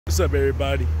What's up,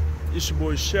 everybody? It's your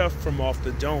boy Chef from Off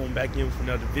the Dome, back in with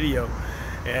another video.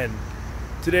 And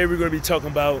today we're going to be talking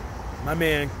about my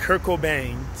man Kirko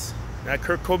Bangz. Not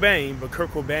Kurt Cobain, but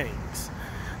Kirko Bangz,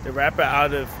 the rapper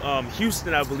out of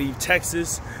Houston, I believe,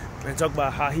 Texas, and talk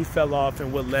about how he fell off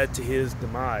and what led to his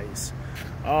demise.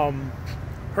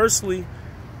 Personally,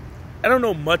 I don't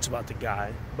know much about the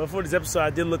guy, but for this episode, I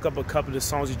did look up a couple of the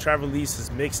songs he tried to release, his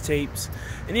mixtapes,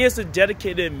 and he has a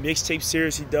dedicated mixtape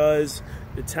series he does.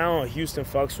 The town of Houston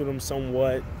fucks with him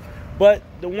somewhat, but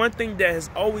the one thing that has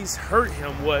always hurt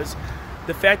him was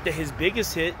the fact that his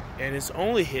biggest hit, and his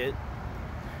only hit,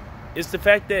 is the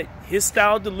fact that his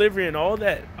style delivery and all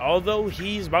that, although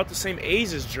he's about the same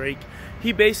age as Drake,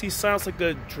 he basically sounds like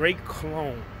a Drake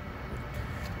clone.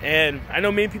 And I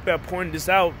know many people have pointed this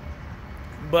out,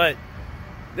 but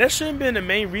that shouldn't have been the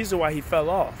main reason why he fell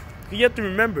off. You have to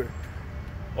remember,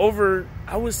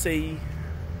 I would say,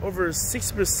 over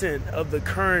 6% of the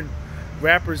current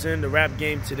rappers in the rap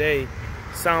game today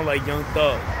sound like Young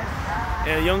Thug.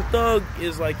 And Young Thug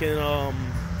is like an,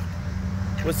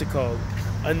 what's it called?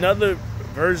 Another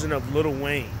version of Lil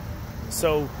Wayne.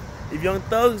 So if Young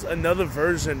Thug's another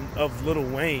version of Lil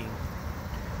Wayne,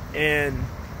 and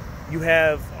you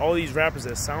have all these rappers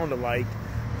that sound alike,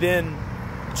 then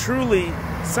truly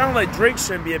sound like Drake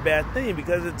shouldn't be a bad thing,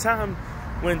 because at the time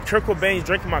when Kirko Bangz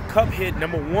Drinking My Cup hit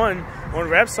 #1 on the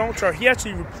rap song chart, he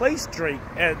actually replaced Drake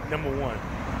at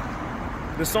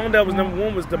 #1. The song that was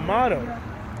 #1 was The Motto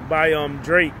by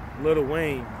Drake, Lil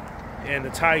Wayne, and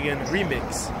the Tiger in the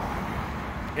remix.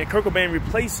 And Kirko Bangz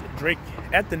replaced Drake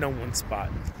at the #1 spot.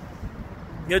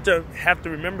 You have to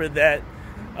remember that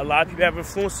a lot of people have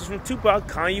influences from Tupac,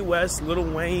 Kanye West, Lil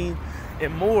Wayne,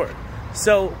 and more.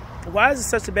 So why is it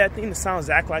such a bad thing to sound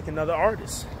exactly like another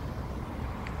artist?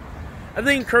 I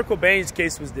think Kirko Bangz's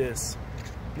case was this.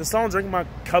 The song Drinking My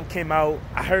Cup came out.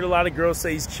 I heard a lot of girls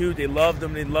say he's cute. They loved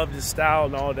him. They loved his style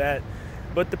and all that.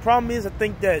 But the problem is, I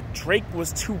think that Drake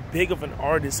was too big of an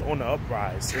artist on the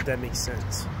uprise, if that makes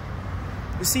sense.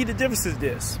 You see, the difference is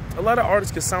this. A lot of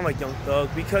artists can sound like Young Thug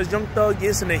because Young Thug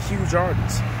isn't a huge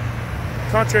artist.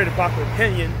 Contrary to popular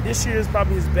opinion, this year is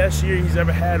probably his best year he's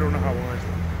ever had on the Hot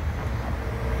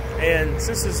 100. And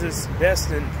since it's his best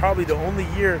and probably the only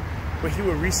year where he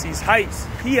will reach these heights,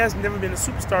 he has never been a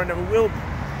superstar, never will be.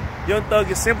 Young Thug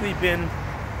has simply been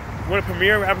one of the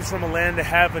premier rappers from Atlanta to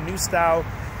have a new style.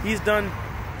 He's done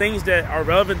things that are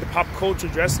relevant to pop culture,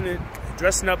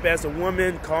 dressing up as a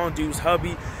woman, calling dudes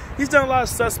hubby. He's done a lot of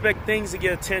suspect things to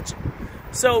get attention.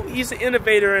 So he's an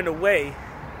innovator in a way.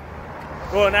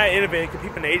 Well, not innovator, because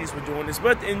people in the 80s were doing this,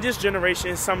 but in this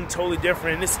generation, it's something totally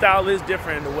different, and his style is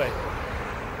different in a way.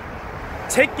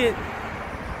 Take it,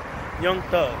 Young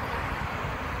Thug.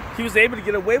 He was able to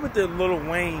get away with the Lil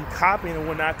Wayne copying and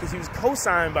whatnot because he was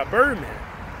co-signed by Birdman.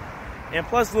 And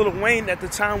plus, Lil Wayne, at the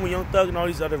time when Young Thug and all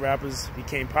these other rappers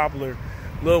became popular,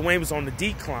 Lil Wayne was on the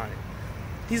decline.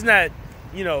 He's not,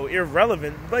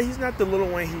 irrelevant, but he's not the Lil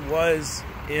Wayne he was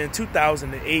in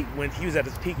 2008 when he was at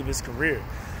the peak of his career.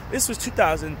 This was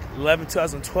 2011,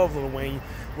 2012 Lil Wayne,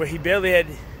 where he barely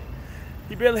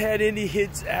had any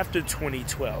hits after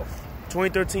 2012.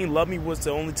 2013, Love Me was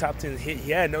the only top 10 hit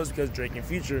he had, and that was because Drake and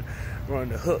Future were on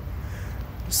the hook.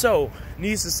 So,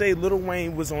 needs to say, Lil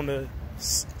Wayne was on a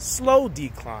slow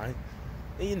decline.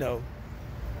 And,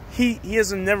 he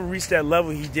has never reached that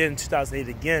level he did in 2008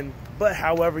 again. But,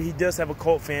 however, he does have a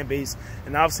cult fan base,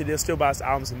 and obviously they'll still buy his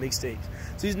albums and mixtapes.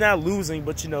 So he's not losing,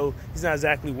 but, he's not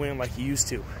exactly winning like he used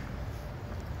to.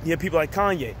 You have people like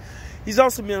Kanye. He's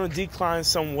also been on a decline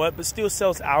somewhat, but still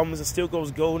sells albums and still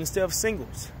goes gold instead of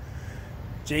singles.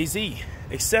 Jay-Z,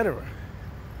 etc.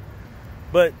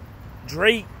 But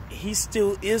Drake, he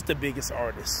still is the biggest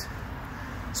artist.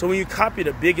 So when you copy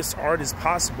the biggest artist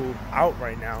possible out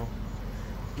right now,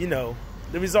 the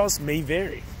results may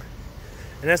vary.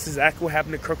 And that's exactly what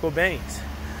happened to Kirko Bangz.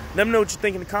 Let me know what you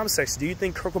think in the comment section. Do you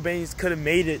think Kirko Bangz could have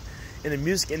made it in the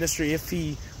music industry if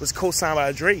he was co-signed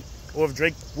by Drake, or if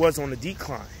Drake was on the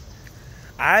decline?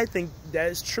 I think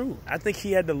that is true. I think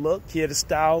he had the look, he had the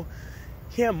style,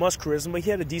 he had much charisma, he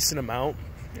had a decent amount,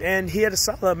 and he had a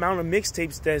solid amount of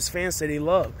mixtapes that his fans say they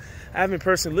love. I haven't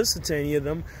personally listened to any of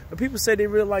them, but people say they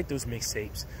really like those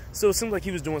mixtapes. So it seems like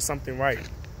he was doing something right.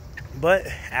 But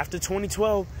after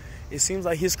 2012, it seems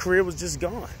like his career was just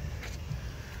gone.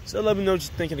 So let me know what you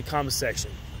think in the comment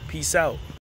section. Peace out.